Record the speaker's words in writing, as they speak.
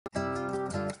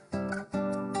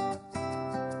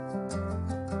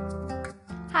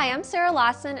Hi, I'm Sarah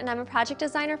Lawson and I'm a project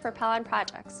designer for Pellon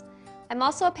projects. I'm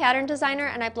also a pattern designer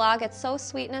and I blog at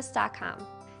sewsweetness.com.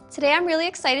 Today I'm really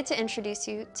excited to introduce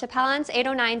you to Pellon's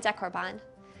 809 Decor Bond.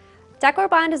 Decor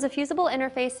Bond is a fusible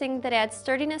interfacing that adds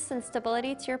sturdiness and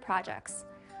stability to your projects.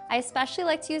 I especially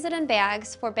like to use it in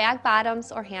bags for bag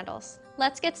bottoms or handles.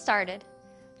 Let's get started.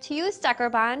 To use Decor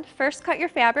Bond, first cut your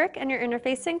fabric and your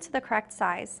interfacing to the correct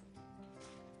size.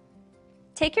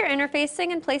 Take your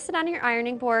interfacing and place it on your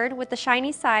ironing board with the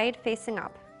shiny side facing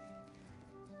up.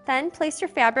 Then place your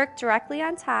fabric directly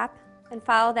on top and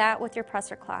follow that with your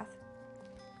presser cloth.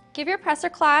 Give your presser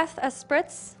cloth a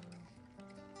spritz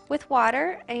with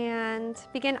water and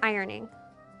begin ironing.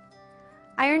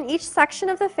 Iron each section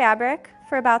of the fabric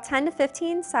for about 10 to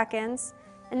 15 seconds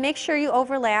and make sure you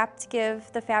overlap to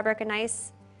give the fabric a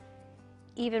nice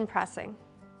even pressing.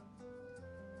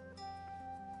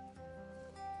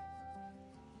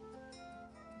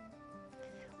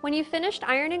 When you've finished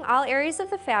ironing all areas of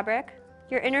the fabric,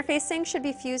 your interfacing should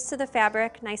be fused to the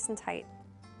fabric nice and tight.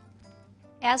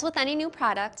 As with any new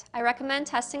product, I recommend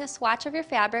testing a swatch of your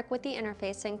fabric with the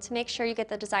interfacing to make sure you get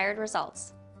the desired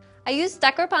results. I used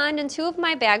Decor Bond in 2 of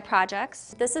my bag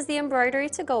projects. This is the embroidery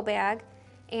to-go bag,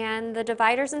 and the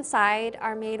dividers inside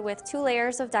are made with 2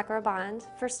 layers of Decor Bond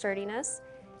for sturdiness.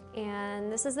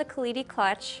 And this is the Kalidi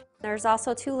clutch. There's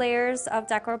also 2 layers of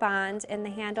Decor Bond in the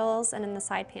handles and in the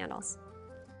side panels.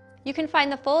 You can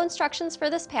find the full instructions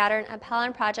for this pattern at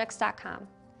pellonprojects.com.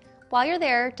 While you're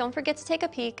there, don't forget to take a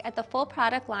peek at the full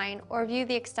product line or view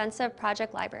the extensive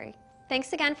project library.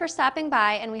 Thanks again for stopping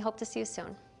by, and we hope to see you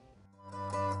soon.